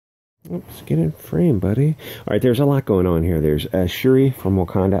Oops, get in frame, buddy. All right, there's a lot going on here. There's Shuri from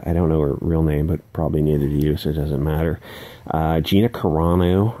Wakanda. I don't know her real name, but probably neither do you, so it doesn't matter. Gina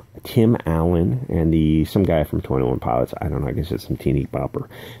Carano, Tim Allen, and some guy from 21 Pilots. I don't know, I guess it's some teeny bopper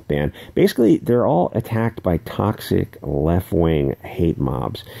band. Basically, they're all attacked by toxic left-wing hate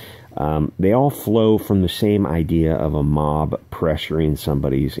mobs. They all flow from the same idea of a mob pressuring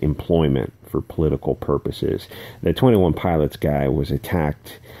somebody's employment for political purposes. The 21 Pilots guy was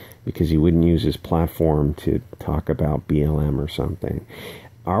attacked because he wouldn't use his platform to talk about BLM or something.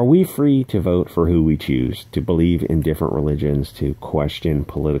 Are we free to vote for who we choose, to believe in different religions, to question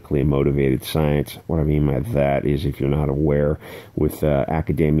politically motivated science? What I mean by that is, if you're not aware, with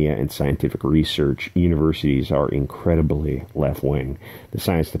academia and scientific research, universities are incredibly left-wing. The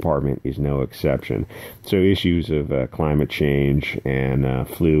science department is no exception. So issues of climate change and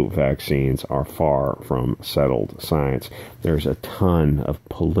flu vaccines are far from settled science. There's a ton of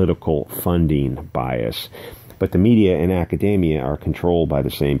political funding bias. But the media and academia are controlled by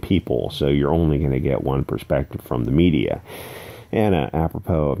the same people, so you're only going to get one perspective from the media. And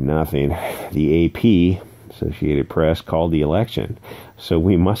apropos of nothing, the AP, Associated Press, called the election. So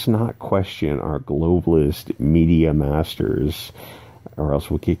we must not question our globalist media masters, or else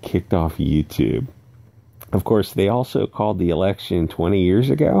we'll get kicked off YouTube. Of course, they also called the election 20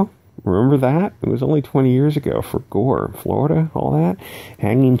 years ago. Remember that? It was only 20 years ago for Gore, Florida, all that.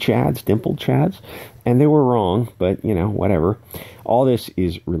 Hanging chads, dimpled chads. And they were wrong, but, you know, whatever. All this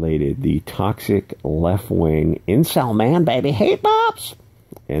is related. The toxic left-wing INCEL MANBABY hate mobs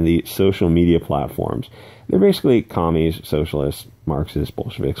and the social media platforms. They're basically commies, socialists, Marxists,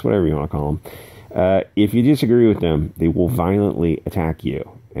 Bolsheviks, whatever you want to call them. If you disagree with them, they will violently attack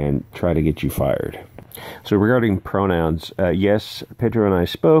you and try to get you fired. So regarding pronouns, yes, Pedro and I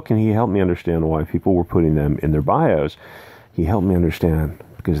spoke, and he helped me understand why people were putting them in their bios. He helped me understand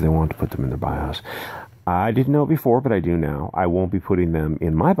because they want to put them in their bios. I didn't know it before, but I do now. I won't be putting them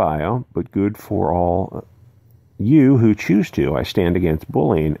in my bio, but good for all you who choose to. I stand against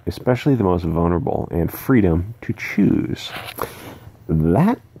bullying, especially the most vulnerable, and freedom to choose.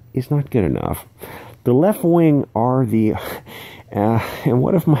 That is not good enough. The left wing are the... and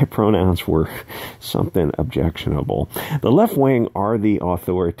what if my pronouns were something objectionable? The left wing are the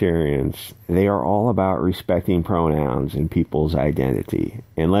authoritarians. They are all about respecting pronouns and people's identity,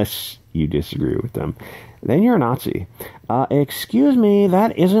 unless you disagree with them. Then you're a Nazi. Excuse me,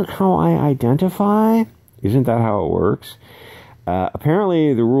 that isn't how I identify. Isn't that how it works?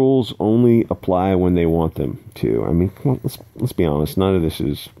 Apparently, the rules only apply when they want them to. I mean, let's be honest. None of this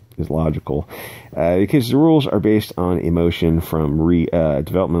is logical, because the rules are based on emotion from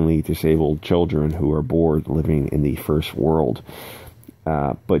developmentally disabled children who are bored living in the first world.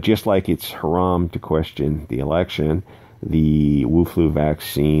 But just like it's haram to question the election, the Wu flu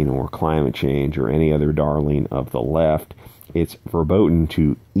vaccine, or climate change, or any other darling of the left, it's verboten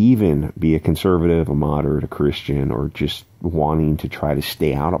to even be a conservative, a moderate, a Christian, or just wanting to try to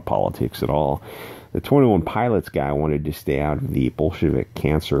stay out of politics at all. The 21 Pilots guy wanted to stay out of the Bolshevik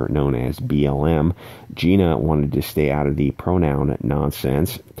cancer known as BLM. Gina wanted to stay out of the pronoun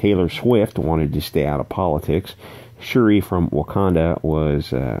nonsense. Taylor Swift wanted to stay out of politics. Shuri from Wakanda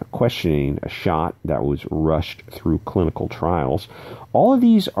was questioning a shot that was rushed through clinical trials. All of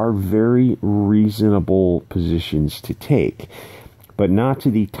these are very reasonable positions to take, but not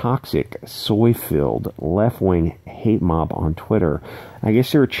to the toxic, soy-filled, left-wing hate mob on Twitter. I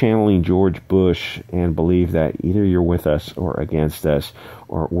guess they're channeling George Bush and believe that either you're with us or against us,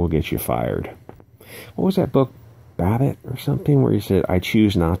 or we'll get you fired. What was that book, Babbitt or something, where he said, I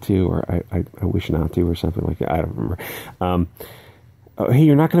choose not to, or I wish not to, or something like that? I don't remember. Hey,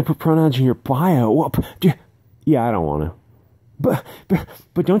 you're not going to put pronouns in your bio. Well, yeah, I don't want to.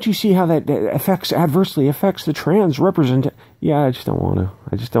 But don't you see how that adversely affects the trans represent? Yeah, I just don't want to.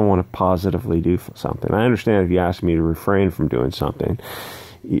 I just don't want to positively do something. I understand if you ask me to refrain from doing something,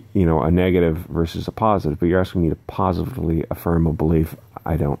 you know, a negative versus a positive, but you're asking me to positively affirm a belief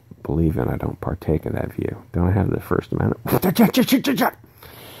I don't believe in. I don't partake in that view. Don't I have the First Amendment?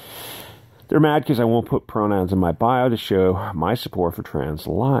 They're mad because I won't put pronouns in my bio to show my support for trans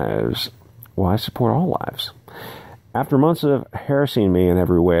lives. Well, I support all lives. After months of harassing me in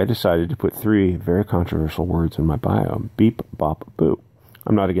every way, I decided to put 3 very controversial words in my bio. Beep, bop, boo.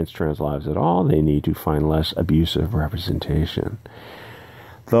 I'm not against trans lives at all. They need to find less abusive representation.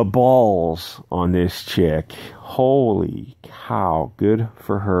 The balls on this chick. Holy cow. Good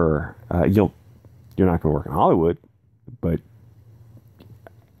for her. You're not going to work in Hollywood, but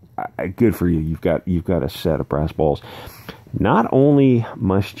good for you. You've got a set of brass balls. Not only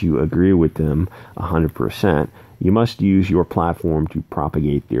must you agree with them 100%, You must use your platform to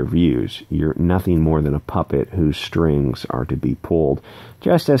propagate their views. You're nothing more than a puppet whose strings are to be pulled,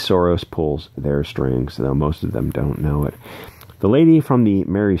 just as Soros pulls their strings, though most of them don't know it. The lady from the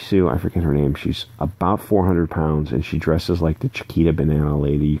Mary Sue, I forget her name, she's about 400 pounds, and she dresses like the Chiquita Banana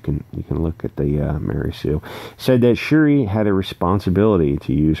lady. You can look at the Mary Sue. Said that Shuri had a responsibility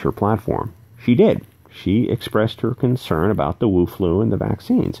to use her platform. She did. She expressed her concern about the Wu flu and the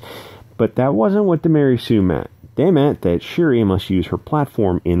vaccines. But that wasn't what the Mary Sue meant. They meant that Shuri must use her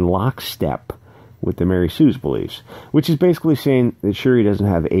platform in lockstep with the Mary Sue's beliefs, which is basically saying that Shuri doesn't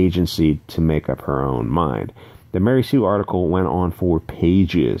have agency to make up her own mind. The Mary Sue article went on for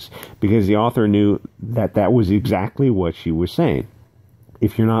pages because the author knew that that was exactly what she was saying.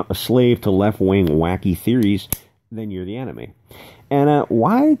 If you're not a slave to left-wing wacky theories, then you're the enemy. And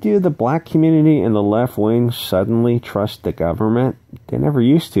why do the black community and the left wing suddenly trust the government? They never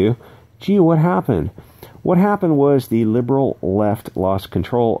used to. Gee, what happened? What happened was the liberal left lost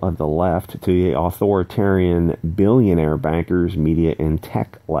control of the left to the authoritarian billionaire bankers, media, and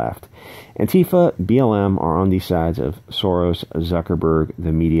tech left. Antifa, BLM are on the sides of Soros, Zuckerberg,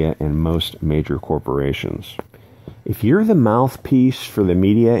 the media, and most major corporations. If you're the mouthpiece for the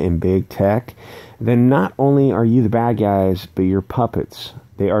media and big tech, then not only are you the bad guys, but you're puppets.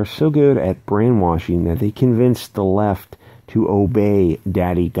 They are so good at brainwashing that they convince the left to obey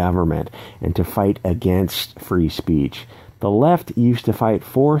daddy government and to fight against free speech. The left used to fight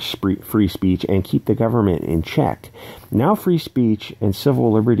for free speech and keep the government in check. Now free speech and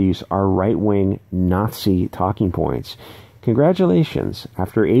civil liberties are right-wing Nazi talking points. Congratulations.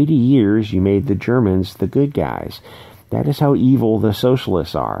 After 80 years, you made the Germans the good guys. That is how evil the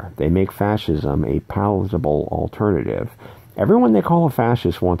socialists are. They make fascism a palatable alternative. Everyone they call a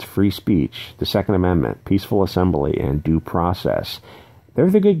fascist wants free speech, the Second Amendment, peaceful assembly, and due process. They're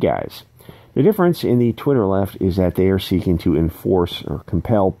the good guys. The difference in the Twitter left is that they are seeking to enforce or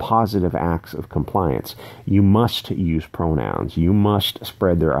compel positive acts of compliance. You must use pronouns. You must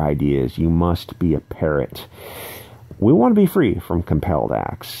spread their ideas. You must be a parrot. We want to be free from compelled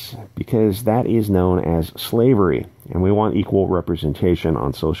acts because that is known as slavery, and we want equal representation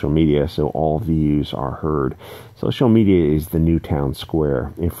on social media so all views are heard. Social media is the new town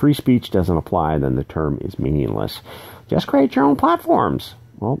square. If free speech doesn't apply, then the term is meaningless. Just create your own platforms.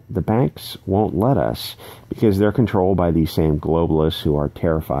 Well, the banks won't let us because they're controlled by these same globalists who are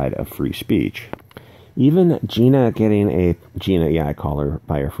terrified of free speech. Even Gina getting a... Gina, yeah, I call her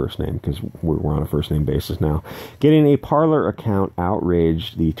by her first name because we're on a first-name basis now. Getting a Parler account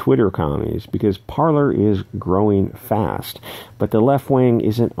outraged the Twitter commies because Parler is growing fast. But the left wing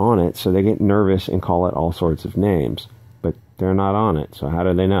isn't on it, so they get nervous and call it all sorts of names. But they're not on it, so how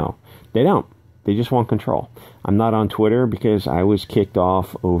do they know? They don't. They just want control. I'm not on Twitter because I was kicked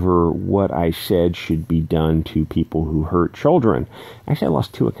off over what I said should be done to people who hurt children. Actually, I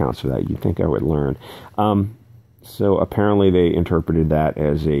lost 2 accounts for that. You'd think I would learn. So apparently they interpreted that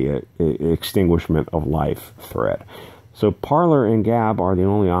as a extinguishment of life threat. So Parler and Gab are the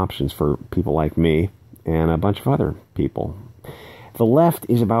only options for people like me and a bunch of other people. The left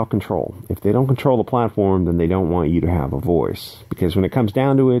is about control. If they don't control the platform, then they don't want you to have a voice. Because when it comes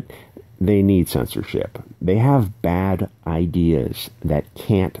down to it, they need censorship. They have bad ideas that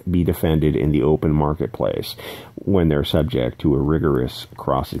can't be defended in the open marketplace when they're subject to a rigorous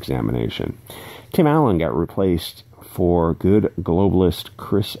cross-examination. Tim Allen got replaced for good globalist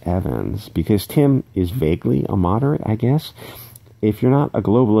Chris Evans because Tim is vaguely a moderate, I guess. If you're not a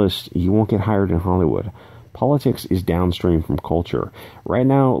globalist, you won't get hired in Hollywood. Politics is downstream from culture. Right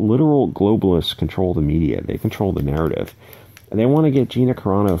now, literal globalists control the media. They control the narrative. They want to get Gina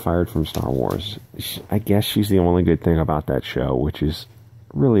Carano fired from Star Wars. I guess she's the only good thing about that show, which is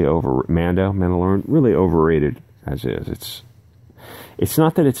really Mandalorian, really overrated as is. It's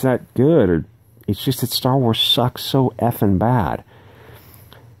not that it's that good, or it's just that Star Wars sucks so effing bad.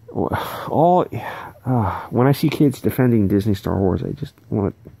 When I see kids defending Disney Star Wars, I just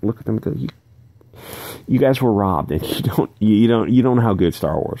want to look at them and go, you guys were robbed, and you don't know how good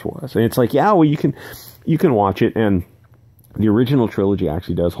Star Wars was. And it's like, yeah, well, you can watch it, and the original trilogy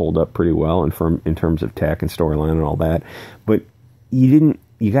actually does hold up pretty well in terms of tech and storyline and all that. But you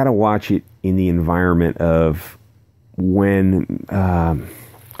got to watch it in the environment of when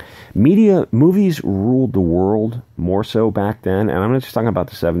movies ruled the world more so back then. And I'm not just talking about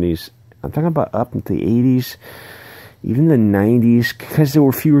the 70s. I'm talking about up into the 80s, even the 90s, because there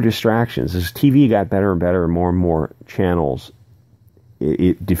were fewer distractions. As TV got better and better and more channels,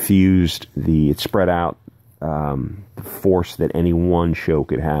 it diffused it spread out the force that any one show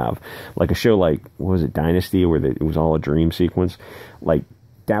could have. Like a show like, what was it, Dynasty, where it was all a dream sequence. Like,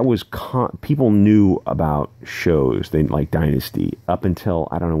 that was people knew about shows, they like Dynasty, up until,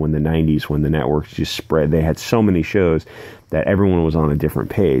 I don't know, when the 90s, when the networks just spread. They had so many shows that everyone was on a different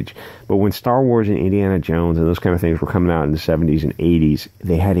page. But when Star Wars and Indiana Jones and those kind of things were coming out in the 70s and 80s,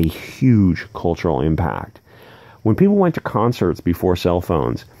 they had a huge cultural impact. When people went to concerts before cell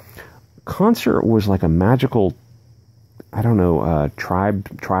phones, concert was like a magical, I don't know,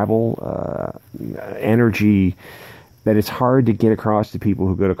 tribal energy that it's hard to get across to people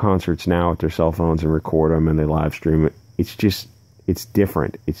who go to concerts now with their cell phones and record them and they live stream it. It's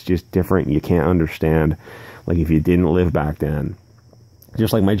different. It's just different. You can't understand, like, if you didn't live back then.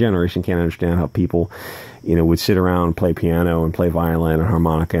 Just like my generation can't understand how people, would sit around and play piano and play violin and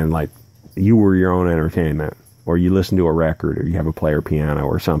harmonica, and like you were your own entertainment, or you listen to a record, or you have a player piano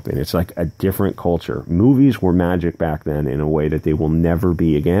or something. It's like a different culture. Movies were magic back then in a way that they will never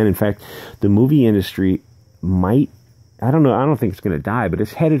be again. In fact, the movie industry might, I don't know, I don't think it's going to die, but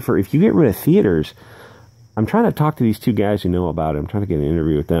it's headed for, if you get rid of theaters, I'm trying to talk to these two guys who know about it. I'm trying to get an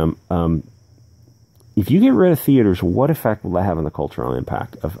interview with them. If you get rid of theaters, what effect will that have on the cultural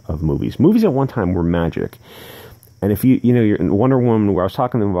impact of movies? Movies at one time were magic. And if you're in Wonder Woman, where I was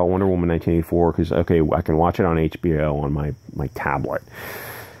talking to them about Wonder Woman 1984, because, okay, I can watch it on HBO on my tablet.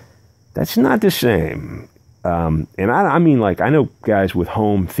 That's not the same. And I mean, like, I know guys with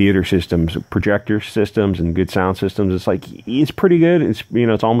home theater systems, projector systems, and good sound systems. It's like, it's pretty good. It's,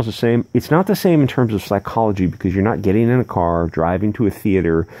 it's almost the same. It's not the same in terms of psychology, because you're not getting in a car, driving to a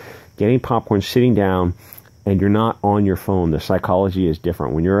theater, getting popcorn, sitting down, and you're not on your phone. The psychology is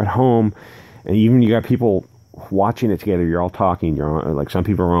different. When you're at home, and even you got people watching it together, you're all talking, you're on, like, some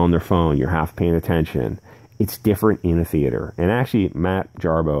people are on their phone, you're half paying attention. It's different in a theater. And actually, Matt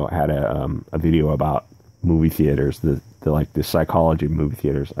Jarbo had a video about movie theaters, the psychology of movie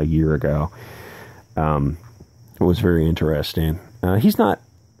theaters a year ago. It was very interesting. He's not,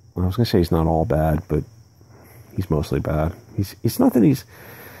 I was going to say he's not all bad, but he's mostly bad. It's not that he's,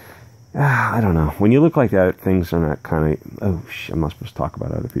 I don't know. When you look like that, things are not kind of, I'm not supposed to talk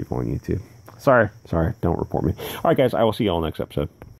about other people on YouTube. Sorry, don't report me. All right, guys, I will see you all next episode.